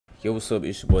Yo, what's up?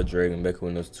 It's your boy Dragon back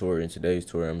with another tutorial. In today's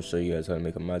tutorial, I'm gonna show you guys how to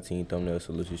make a MYTEAM thumbnail,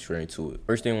 so let's get straight into it.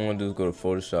 First thing we want to do is go to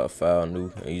Photoshop, File,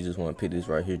 New, and you just want to pick this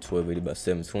right here, 1280 by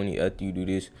 720. After you do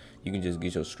this, you can just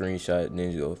get your screenshot,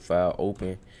 then you go File,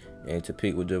 Open, and to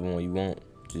pick whichever one you want,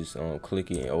 just click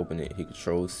it and open it. Hit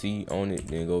Control C on it,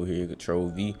 then go over here, Control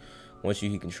V. Once you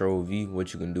hit Control V,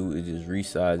 what you can do is just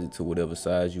resize it to whatever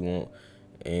size you want.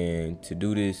 And to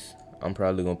do this, I'm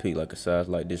probably gonna pick like a size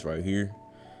like this right here,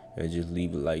 and just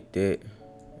leave it like that.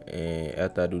 And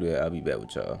after I do that, I'll be back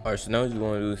with y'all. Alright, so now what you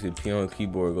want to do is hit P on the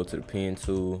keyboard, go to the pen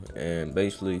tool, and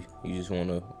basically you just want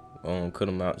to cut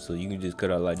them out. So you can just cut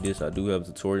out like this. I do have a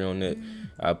tutorial on that.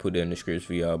 I'll put that in the scripts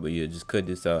for y'all, but yeah, just cut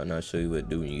this out and I'll show you what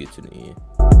to do when you get to the end.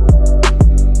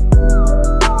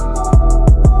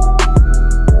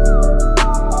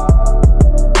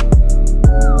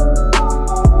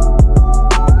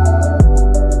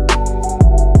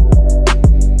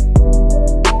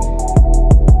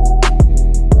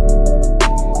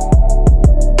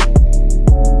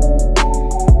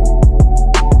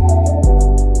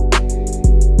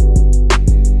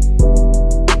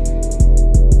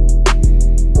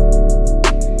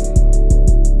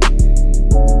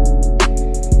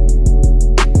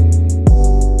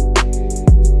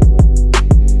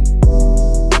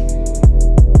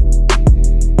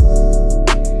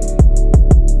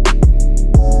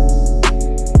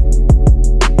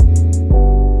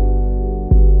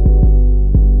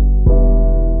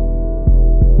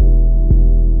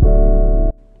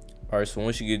 Alright, so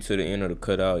once you get to the end of the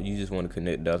cutout, you just want to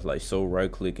connect dots like so.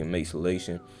 Right click and make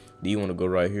selection. Then you want to go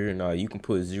right here. Now you can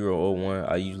put 0 or 1.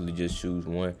 I usually just choose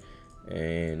 1,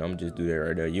 and I'm just do that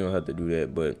right there. You don't have to do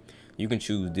that, but you can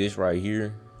choose this right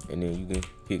here, and then you can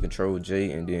hit Control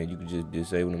J, and then you can just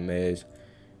disable the mask,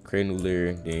 create a new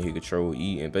layer, then hit Control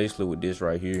E. And basically with this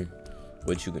right here,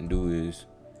 what you can do is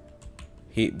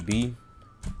hit B,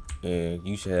 and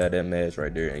you should have that mask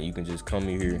right there, and you can just come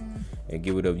in here and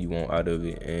get whatever you want out of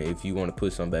it. And if you want to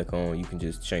put something back on, you can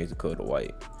just change the color to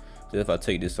white. So if I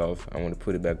take this off, I want to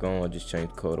put it back on, I just change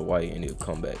the color to white and it'll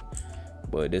come back.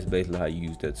 But that's basically how you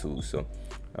use that tool. So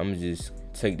I'm gonna just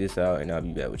take this out and I'll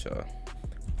be back with y'all.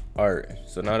 Alright,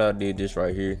 so now that I did this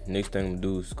right here, next thing I'm gonna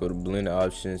do is go to blender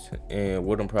options, and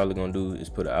what I'm probably gonna do is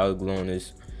put an outer on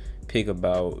this, pick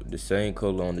about the same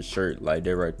color on the shirt like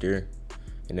that right there.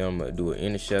 And then I'm gonna do an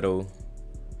inner shadow,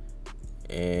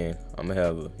 and I'm gonna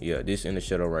have this inner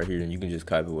shadow right here, and you can just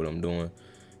copy what I'm doing,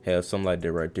 have something like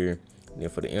that right there. And then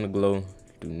for the inner glow,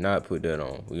 do not put that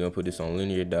on. We're gonna put this on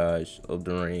linear dodge, up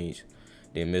the range,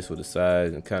 then mess with the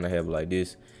size and kind of have it like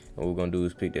this. And what we're gonna do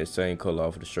is pick that same color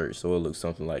off of the shirt, so it looks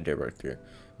something like that right there.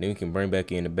 Then we can bring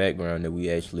back in the background that we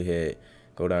actually had.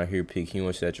 Go down here, pick hue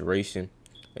and saturation,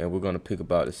 and we're gonna pick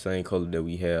about the same color that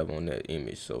we have on that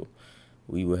image. So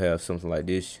we will have something like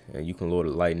this, and you can lower the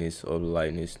lightness or the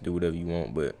lightness, do whatever you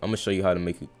want, but I'm gonna show you how to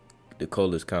make the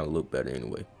colors kind of look better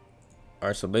anyway.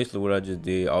 Alright, so basically what I just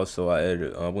did, also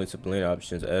I went to blend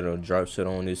options, added a drop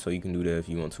shadow on this, so you can do that if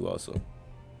you want to also.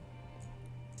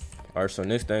 Alright, so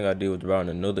next thing I did was draw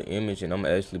another image, and I'm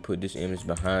gonna actually put this image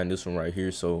behind this one right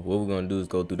here. So what we're gonna do is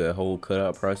go through that whole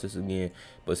cutout process again,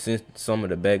 but since some of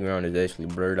the background is actually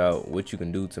blurred out, what you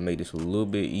can do to make this a little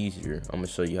bit easier, I'm gonna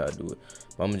show you how to do it.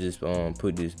 But I'm gonna just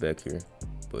put this back here,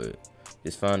 but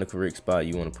just find the correct spot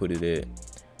you want to put it at.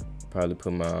 Probably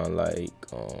put mine like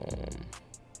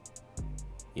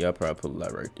I'll probably put it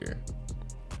like right there,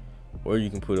 or you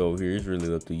can put it over here. It's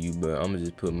really up to you, but I'm gonna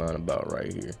just put mine about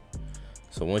right here.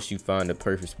 So once you find the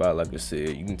perfect spot, like I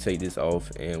said, you can take this off,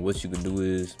 and what you can do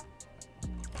is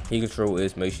hit Control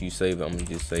S, make sure you save it. I'm gonna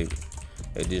just save it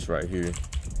at this right here.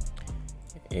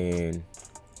 And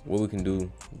what we can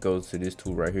do, go to this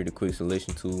tool right here, the quick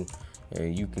selection tool,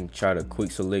 and you can try to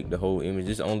quick select the whole image.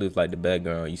 This only if like the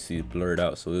background you see it blurred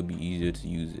out, so it'll be easier to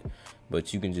use it.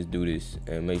 But you can just do this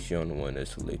and make sure I'm the one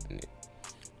that's selecting it.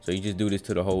 So you just do this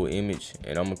to the whole image,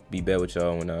 and I'm gonna be back with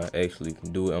y'all when I actually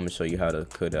can do it. I'm gonna show you how to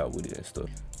cut out with it and stuff.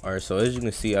 Alright, so as you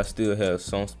can see, I still have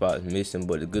some spots missing,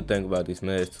 but the good thing about this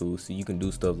mask tool, so you can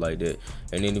do stuff like that.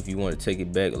 And then if you want to take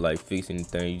it back, like fix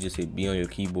anything, you just hit B on your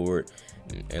keyboard,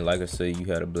 and like I said, you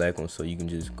had a black one, so you can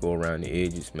just go around the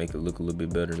edges, make it look a little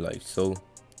bit better like so.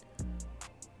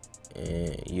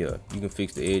 And yeah, you can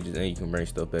fix the edges and you can bring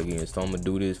stuff back in. So I'm gonna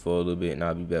do this for a little bit, and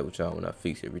I'll be back with y'all when I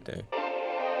fix everything.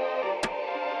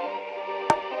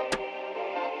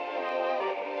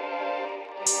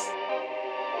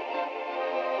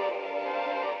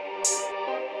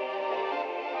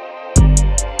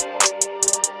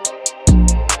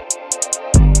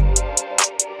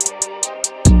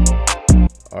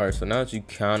 Alright, so now that you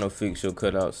kind of fix your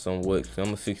cutout somewhat, so I'm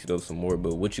gonna fix it up some more,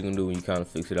 but what you can do when you kind of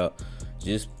fix it out,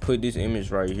 just put this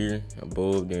image right here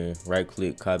above, then right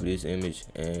click, copy this image,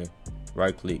 and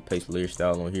right click, paste layer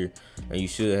style on here, and you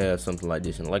should have something like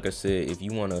this. And like I said, if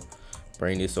you want to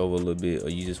bring this over a little bit, or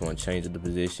you just want to change the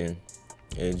position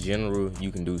in general,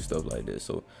 you can do stuff like that.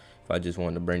 So if I just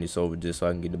wanted to bring this over just so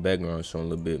I can get the background showing a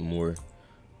little bit more,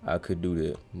 I could do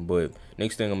that. But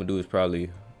next thing I'm gonna do is probably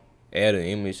add an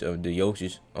image of the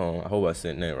Jokic, I hope I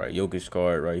said that right, Jokic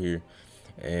card right here.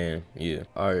 And yeah,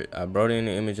 all right, I brought in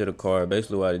the image of the card.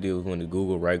 Basically what I did was went to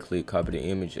Google, right click, copy the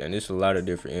image, and it's a lot of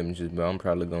different images, but I'm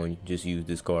probably going to just use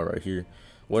this card right here.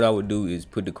 What I would do is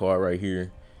put the card right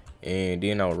here, and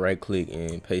then I would right click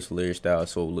and paste layer style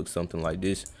so it looks something like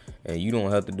this. And you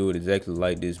don't have to do it exactly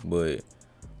like this, but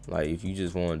like if you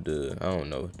just wanted to, I don't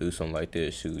know, do something like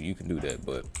that, shoot, you can do that.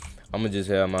 But I'm gonna just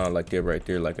have mine like that right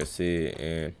there, like I said,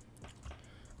 and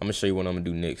I'm gonna show you what I'm gonna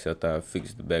do next after I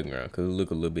fix the background, cause it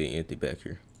look a little bit empty back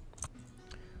here.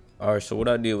 Alright, so what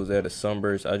I did was add a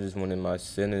sunburst. I just went in my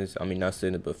settings, I mean not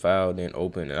settings but file, then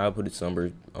open, and I put the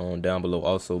sunburst on down below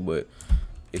also. But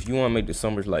if you want to make the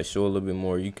sunburst like show a little bit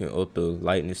more, you can up the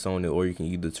lightness on it, or you can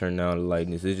either turn down the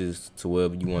lightness. It's just to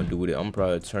whatever you want to do with it. I'm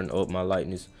probably turn up my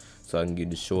lightness so I can get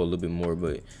the show a little bit more.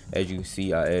 But as you can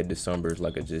see, I add the sunburst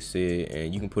like I just said,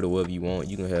 and you can put it wherever you want.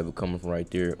 You can have it coming from right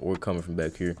there or coming from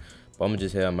back here. But I'm gonna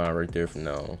just have mine right there from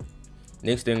now on.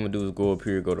 Next thing I'm gonna do is go up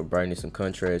here, go to brightness and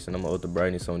contrast, and I'm gonna up the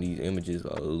brightness on these images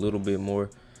a little bit more,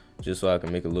 just so I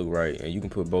can make it look right. And you can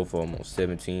put both of them on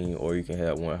 17, or you can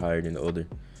have one higher than the other.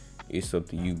 It's up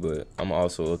to you, but I'm gonna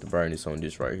also up the brightness on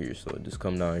this right here. So just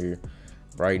come down here,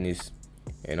 brightness,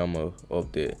 and I'm gonna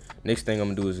up that. Next thing I'm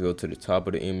gonna do is go to the top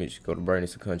of the image, go to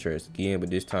brightness and contrast again, but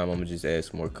this time I'm gonna just add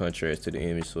some more contrast to the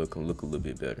image so it can look a little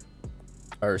bit better.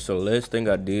 Alright, so the last thing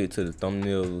I did to the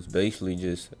thumbnail was basically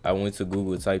just, I went to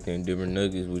Google, typed in different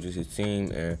nuggets, which is his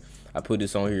team, and I put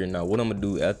this on here. Now what I'm gonna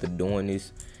do after doing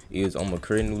this is I'm gonna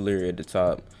create a new layer at the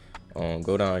top,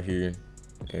 go down here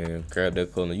and grab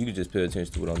that color. You can just pay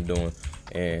attention to what I'm doing,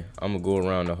 and I'm gonna go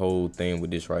around the whole thing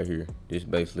with this right here. This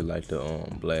basically like the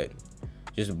black,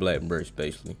 just a black brush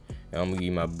basically. And I'm gonna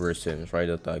give my brush settings right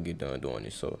after I get done doing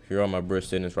this. So here are my brush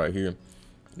settings right here.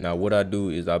 Now what I do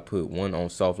is I put one on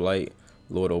soft light,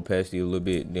 lower the opacity a little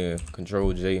bit, then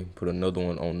Control J, put another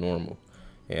one on normal.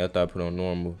 And after I put on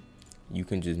normal, you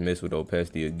can just mess with the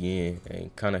opacity again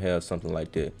and kind of have something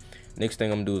like that. Next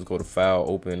thing I'm gonna do is go to file,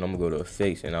 open, I'm gonna go to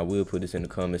effects, and I will put this in the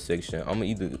comment section. I'm gonna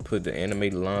either put the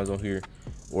animated lines on here,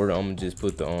 or I'm gonna just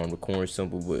put the record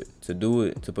symbol. But to do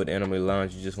it, to put the animated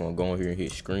lines, you just wanna go on here and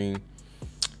hit screen,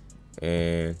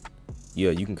 and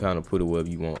yeah, you can kind of put it wherever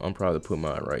you want. I'm probably put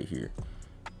mine right here.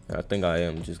 I think I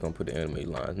am just gonna put the animated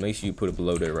lines. Make sure you put it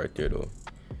below that right there though,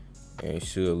 and it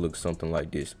should look something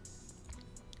like this.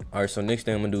 Alright, so next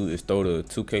thing I'm gonna do is throw the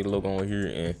 2K logo on here,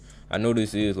 and I know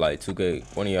this is like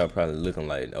 2K. One of y'all probably looking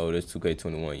like, oh, that's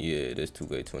 2K21. Yeah, that's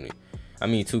 2K20. I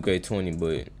mean 2K20,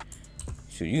 but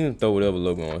shoot, you can throw whatever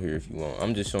logo on here if you want.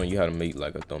 I'm just showing you how to make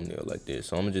like a thumbnail like this.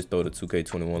 So I'm gonna just throw the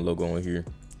 2K21 logo on here.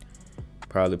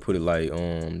 Probably put it like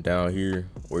down here,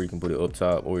 or you can put it up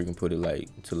top, or you can put it like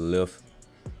to the left.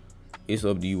 It's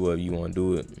up to you whether you want to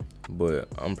do it, but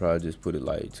I'm probably just put it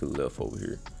like to the left over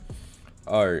here.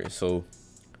 Alright, so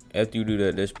after you do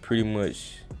that, that's pretty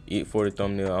much it for the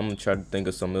thumbnail. I'm gonna try to think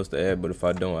of something else to add, but if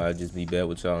I don't, I'll just be bad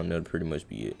with y'all, and that'll pretty much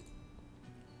be it.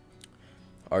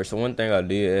 Alright, so one thing I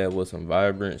did add was some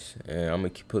vibrance, and I'm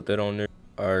gonna put that on there.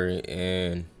 Alright,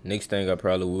 and next thing I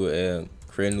probably will add,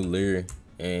 create a new layer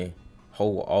and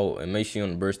hold Alt, and make sure on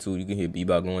the brush tool you can hit B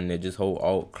by going there. Just hold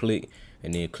Alt, click,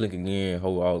 and then click again,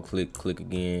 hold Alt, click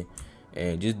again,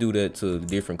 and just do that to the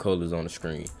different colors on the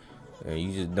screen. And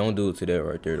you just don't do it to that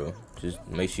right there though. Just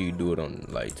make sure you do it on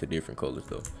like to different colors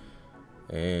though,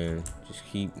 and just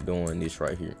keep doing this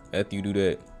right here. After you do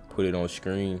that, put it on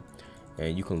screen,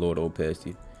 and you can lower the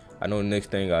opacity. I know the next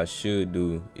thing I should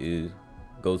do is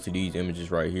go to these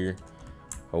images right here,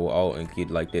 hold Alt, and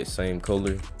get like that same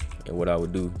color. And what I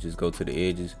would do, just go to the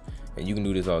edges, and you can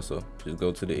do this also. Just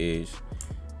go to the edge,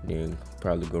 then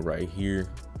probably go right here,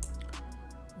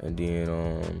 and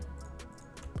then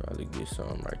probably get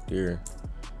some right there.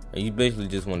 And you basically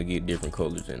just want to get different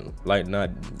colors, and like not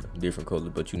different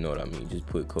colors, but you know what I mean. Just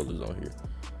put colors on here,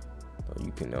 so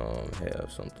you can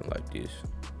have something like this,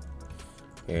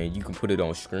 and you can put it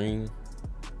on screen,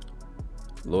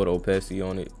 lower the opacity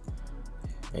on it,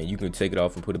 and you can take it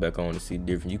off and put it back on to see the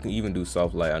difference. You can even do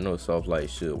soft light. I know soft light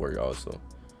should work also.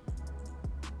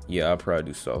 Yeah, I'll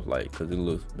probably do soft light because it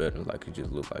looks better, like it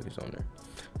just looks like it's on there.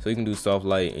 So you can do soft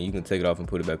light, and you can take it off and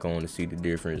put it back on to see the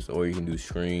difference, or you can do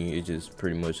screen. It's just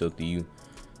pretty much up to you.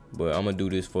 But I'm gonna do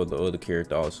this for the other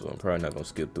character also. I'm probably not gonna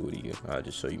skip through it again. I'll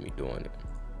just show you me doing it.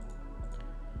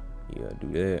 Yeah,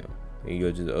 do that. And you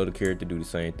go to the other character, do the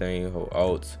same thing, hold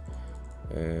Alt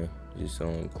and just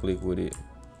click with it.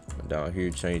 Down here,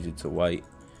 change it to white.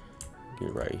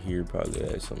 Get right here, probably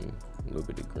add a little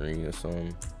bit of green or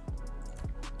something.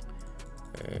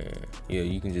 And yeah,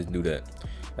 you can just do that.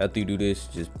 After you do this,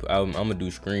 I'm gonna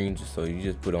do screen, so you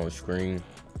just put on screen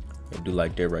and do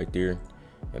like that right there.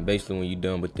 And basically when you're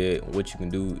done with that, what you can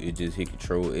do is just hit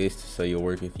Control S to save your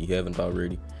work if you haven't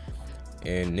already.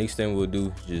 And next thing we'll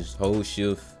do, just hold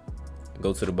Shift,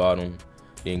 go to the bottom,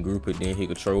 then group it, then hit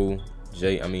Control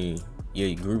J.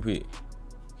 You group it,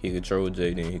 hit Control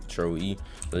J, then hit Control E,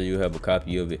 so you'll have a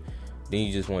copy of it. Then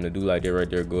you just want to do like that right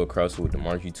there, go across it with the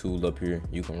marquee tool up here.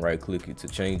 You can right click it to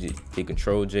change it, hit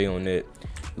Control J on that,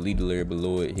 delete the layer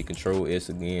below it, hit Control S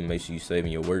again, make sure you're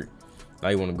saving your work. Now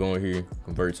you want to go in here,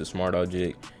 convert to smart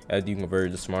object. After you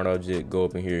convert to smart object, go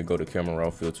up in here, go to camera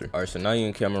raw filter. All right, so now you're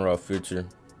in camera raw filter.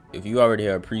 If you already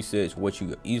have presets, what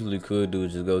you easily could do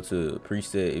is just go to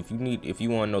preset. If you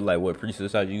want to know like what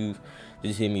presets I use,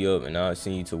 just hit me up and I'll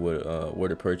send you to where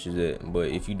to purchase it. But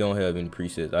if you don't have any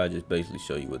presets, I'll just basically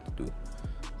show you what to do.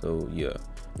 So yeah.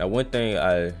 Now one thing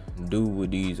I do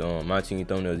with these MYTEAM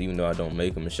thumbnails, even though I don't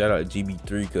make them, and shout out to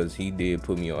GB3 because he did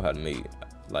put me on how to make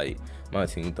like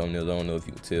MYTEAM thumbnails. I don't know if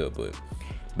you can tell, but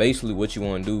basically what you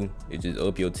want to do is just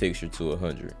up your texture to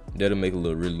 100. That'll make it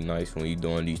look really nice when you're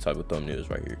doing these type of thumbnails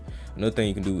right here. Another thing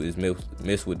you can do is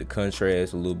mess with the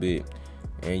contrast a little bit,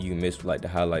 and you can mess with like the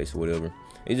highlights or whatever.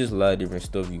 It's just a lot of different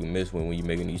stuff you can mess with when you're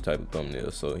making these type of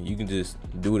thumbnails. So you can just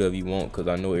do whatever you want, because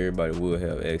I know everybody will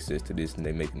have access to this and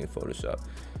they making it in Photoshop.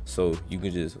 So you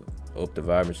can just up the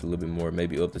vibrance a little bit more,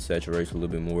 maybe up the saturation a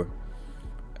little bit more.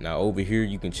 Now over here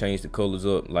you can change the colors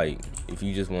up. Like if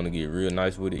you just want to get real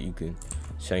nice with it, you can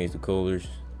change the colors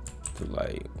to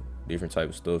like different type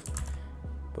of stuff.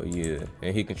 But yeah,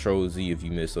 and hit Control Z if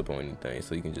you mess up on anything,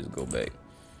 so you can just go back.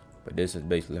 But this is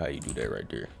basically how you do that right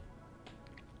there.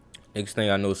 Next thing,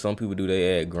 I know some people do,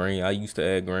 they add grain. I used to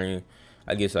add grain.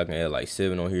 I guess I can add like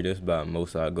 7 on here. That's about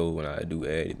most I go when I do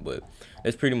add it. But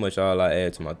that's pretty much all I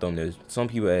add to my thumbnails. Some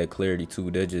people add clarity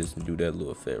too. They just do that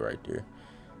little effect right there.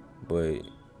 But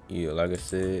yeah, like I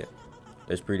said,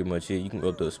 that's pretty much it. You can go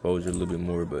up the exposure a little bit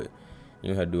more, but you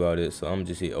don't have to do all this. So I'm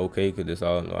just hit OK because that's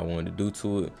all I wanted to do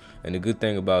to it. And the good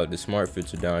thing about the smart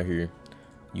filter down here,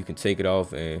 you can take it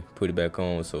off and put it back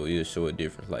on, so it'll show a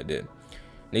difference like that.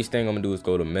 Next thing I'm gonna do is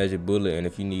go to Magic Bullet, and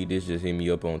if you need this, just hit me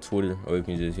up on Twitter, or you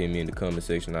can just hit me in the comment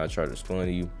section. I'll try to respond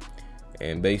to you.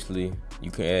 And basically,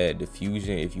 you can add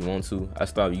diffusion if you want to. I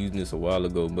stopped using this a while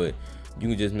ago, but you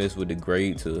can just mess with the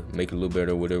grade to make it a little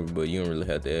better or whatever, but you don't really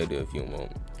have to add it if you don't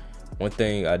want. One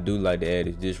thing I do like to add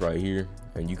is this right here,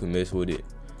 and you can mess with it.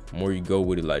 The more you go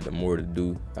with it, like the more to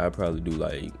do. I'll probably do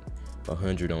like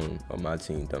 100 on a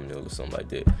MYTEAM thumbnail or something like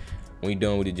that. When you're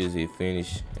done with it, just hit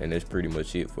finish, and that's pretty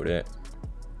much it for that.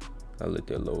 I'll let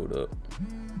that load up.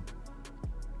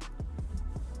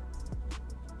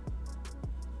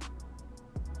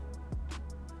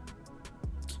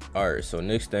 Alright, so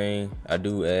next thing I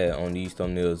do add on these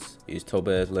thumbnails is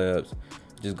Topaz Labs.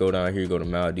 Just go down here, go to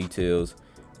mild details,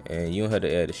 and you don't have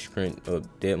to add the strength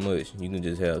up that much. You can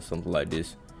just have something like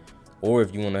this. Or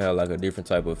if you want to have like a different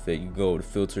type of effect, you go to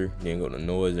filter, then go to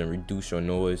noise and reduce your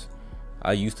noise.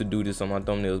 I used to do this on my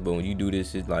thumbnails, but when you do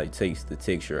this, it like takes the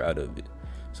texture out of it.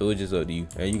 So it's just up to you,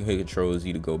 and you can hit Control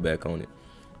Z to go back on it.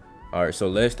 All right, so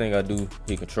last thing I do,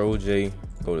 hit Control J,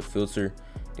 go to filter,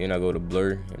 then I go to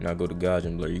blur, and I go to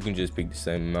Gaussian blur. You can just pick the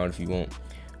same amount if you want.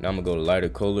 Now I'm gonna go to lighter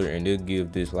color, and it'll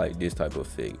give this like this type of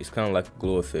effect. It's kind of like a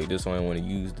glow effect. This one I want to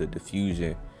use the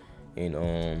diffusion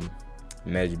in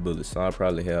Magic Bullet. So I'll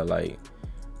probably have like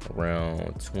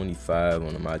around 25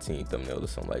 on the MYTEAM thumbnail or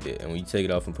something like that. And when you take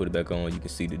it off and put it back on, you can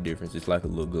see the difference. It's like a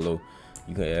little glow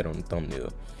you can add on the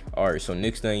thumbnail. All right, so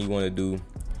next thing you want to do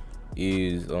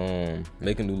is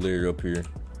make a new layer up here,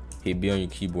 hit B on your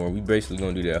keyboard. We basically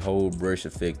gonna do that whole brush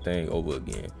effect thing over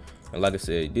again. And like I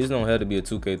said, this don't have to be a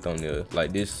 2K thumbnail.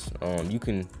 Like this, you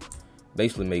can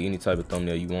basically make any type of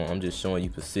thumbnail you want. I'm just showing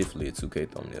you specifically a 2K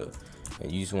thumbnail,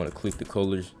 and you just want to click the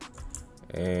colors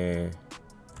and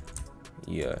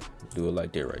yeah, do it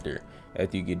like that right there.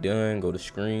 After you get done, go to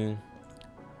screen,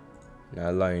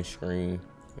 now line screen,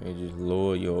 and just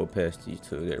lower your opacity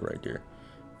to that right there.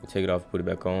 Take it off, put it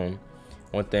back on.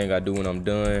 One thing I do when I'm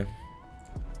done,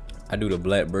 I do the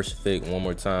black brush effect one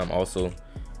more time also,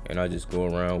 and I just go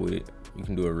around with it. You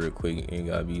can do it real quick, it ain't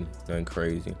gotta be nothing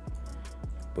crazy,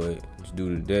 but just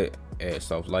do that. Add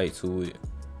soft light to it.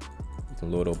 You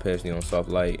can lower the opacity on soft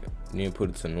light, and then put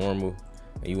it to normal,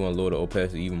 and you want to lower the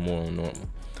opacity even more on normal.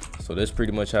 So that's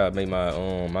pretty much how I made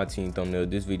my my team thumbnail.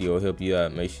 This video will help you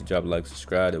out. Make sure you drop a like,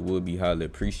 subscribe. It would be highly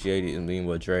appreciated. And then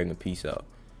with Dragon, peace out.